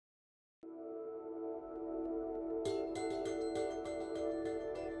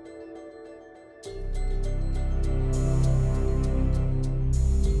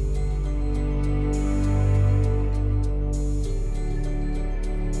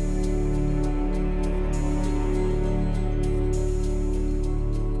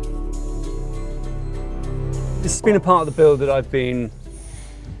This has been a part of the build that I've been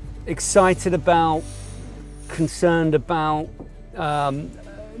excited about, concerned about,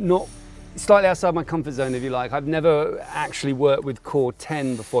 not slightly outside my comfort zone, if you like. I've never actually worked with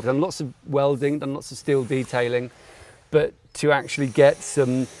Cor-Ten before. I've done lots of welding, done lots of steel detailing, but to actually get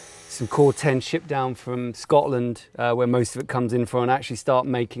some Cor-Ten shipped down from Scotland, where most of it comes in from, and actually start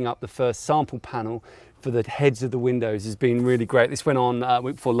making up the first sample panel for the heads of the windows has been really great. This went on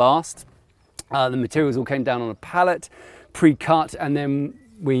week before last. The materials all came down on a pallet, pre-cut, and then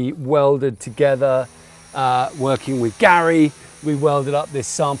we welded together, working with Gary. We welded up this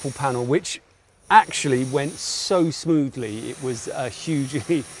sample panel, which actually went so smoothly. It was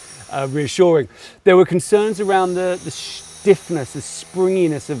hugely reassuring. There were concerns around the stiffness, the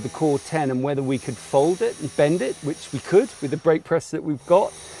springiness of the Cor-Ten and whether we could fold it and bend it, which we could with the brake press that we've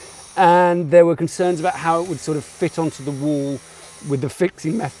got. And there were concerns about how it would sort of fit onto the wall with the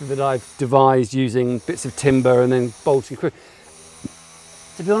fixing method that I've devised using bits of timber and then bolting. To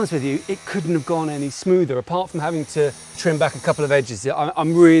be honest with you, it couldn't have gone any smoother, apart from having to trim back a couple of edges.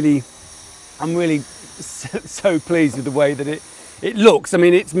 I'm really so pleased with the way that it looks. I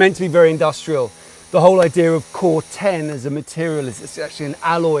mean, it's meant to be very industrial. The whole idea of Cor-Ten as a material is it's actually an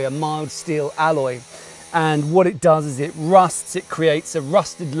alloy, a mild steel alloy. And what it does is it rusts, it creates a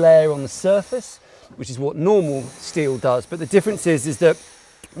rusted layer on the surface, which is what normal steel does. But the difference is that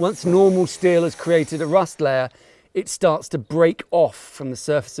once normal steel has created a rust layer, it starts to break off from the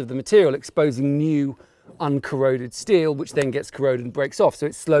surface of the material, exposing new uncorroded steel, which then gets corroded and breaks off. So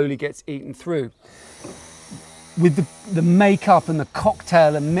it slowly gets eaten through. With the makeup and the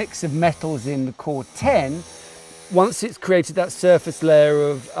cocktail and mix of metals in the Cor-Ten, once it's created that surface layer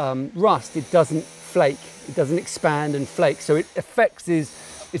of rust, it doesn't flake, it doesn't expand and flake. So it affects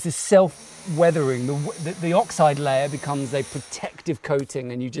it's a self-weathering. The oxide layer becomes a protective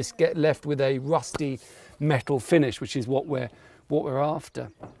coating, and you just get left with a rusty metal finish, which is what we're after.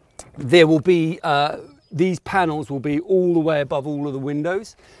 There will be these panels will be all the way above all of the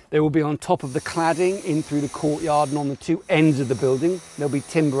windows. They will be on top of the cladding in through the courtyard and on the two ends of the building. There'll be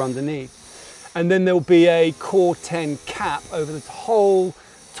timber underneath. And then there'll be a Cor-Ten cap over the whole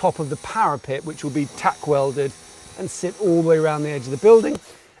top of the parapet, which will be tack welded and sit all the way around the edge of the building.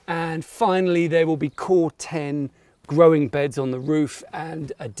 And finally, there will be Cor-Ten growing beds on the roof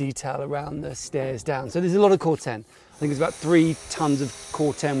and a detail around the stairs down. So there's a lot of Cor-Ten. I think it's about 3 tons of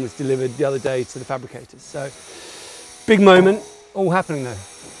Cor-Ten was delivered the other day to the fabricators. So big moment, all happening though.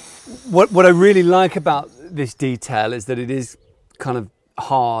 What I really like about this detail is that it is kind of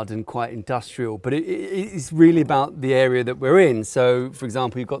hard and quite industrial, but it's really about the area that we're in. So for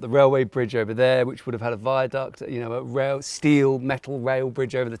example, you've got the railway bridge over there, which would have had a viaduct, you know, a metal rail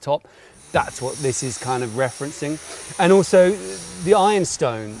bridge over the top. That's what this is kind of referencing. And also the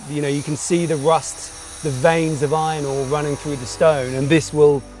ironstone, you know, you can see the rust, the veins of iron ore running through the stone, and this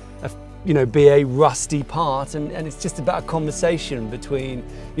will, you know, be a rusty part, and it's just about a conversation between,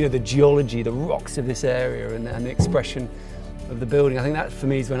 you know, the geology, the rocks of this area and the expression of the building. I think that for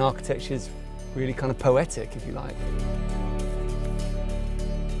me is when architecture is really kind of poetic, if you like.